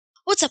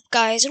What's up,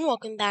 guys, and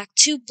welcome back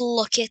to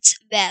Blooket's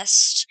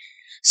Best.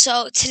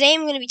 So today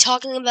I'm going to be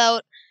talking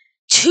about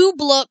two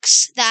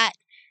blooks that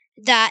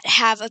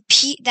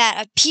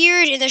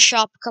appeared in the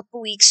shop a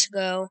couple weeks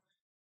ago: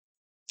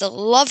 the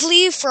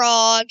Lovely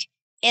Frog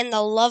and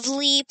the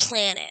Lovely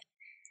Planet.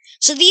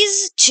 So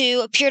these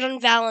two appeared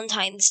on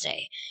Valentine's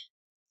Day.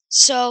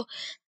 So,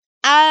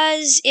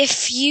 as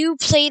if you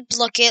played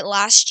Blooket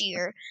last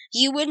year,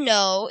 you would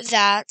know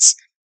that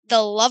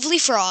the Lovely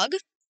Frog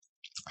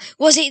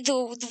was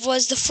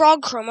the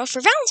frog chroma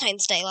for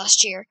Valentine's Day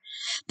last year,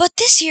 but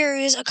this year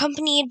is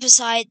accompanied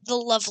beside the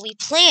Lovely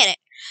Planet.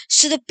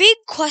 So the big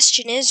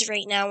question is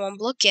right now on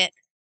Blooket,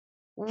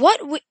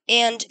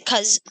 and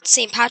because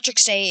St.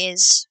 Patrick's Day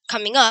is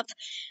coming up,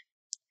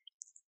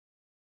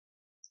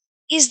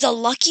 is the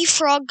Lucky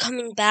Frog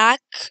coming back?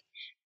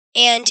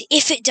 And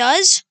if it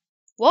does,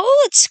 what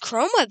will its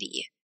chroma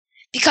be?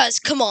 Because,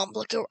 come on,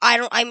 Blooket,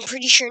 I'm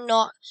pretty sure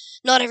not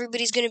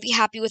everybody's gonna be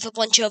happy with a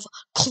bunch of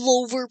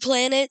clover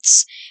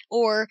planets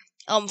or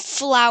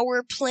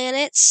flower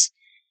planets.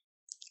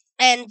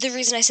 And the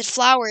reason I said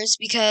flowers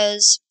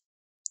because,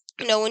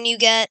 when you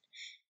get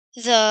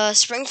the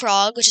spring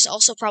frog, which is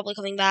also probably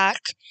coming back,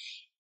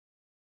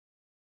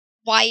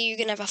 why are you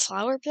gonna have a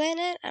flower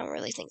planet? I don't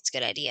really think it's a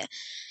good idea.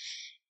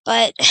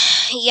 But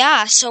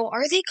yeah, so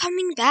are they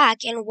coming back,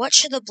 and what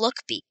should the blook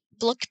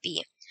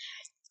be?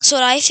 So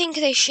what I think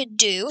they should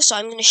do, so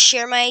I'm going to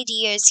share my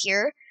ideas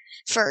here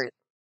for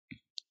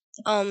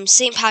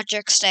St.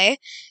 Patrick's Day.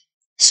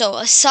 So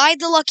aside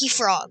the Lucky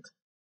Frog,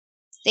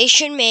 they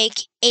should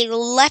make a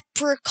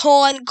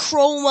leprechaun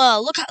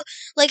chroma.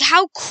 Look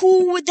how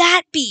cool would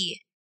that be?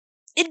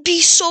 It'd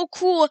be so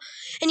cool.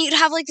 And you'd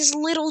have like this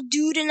little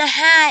dude in a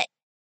hat.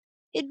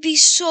 It'd be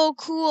so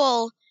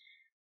cool.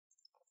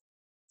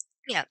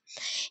 Yeah.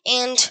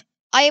 And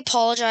I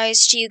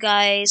apologize to you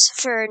guys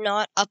for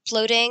not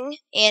uploading,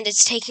 and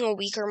it's taking a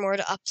week or more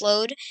to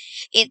upload.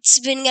 It's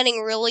been getting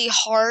really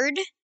hard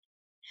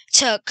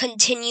to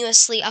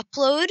continuously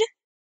upload,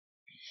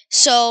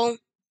 so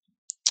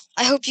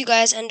I hope you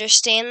guys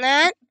understand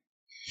that.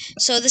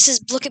 So this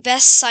is Blooket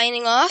Best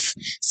signing off.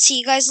 See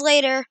you guys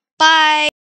later. Bye!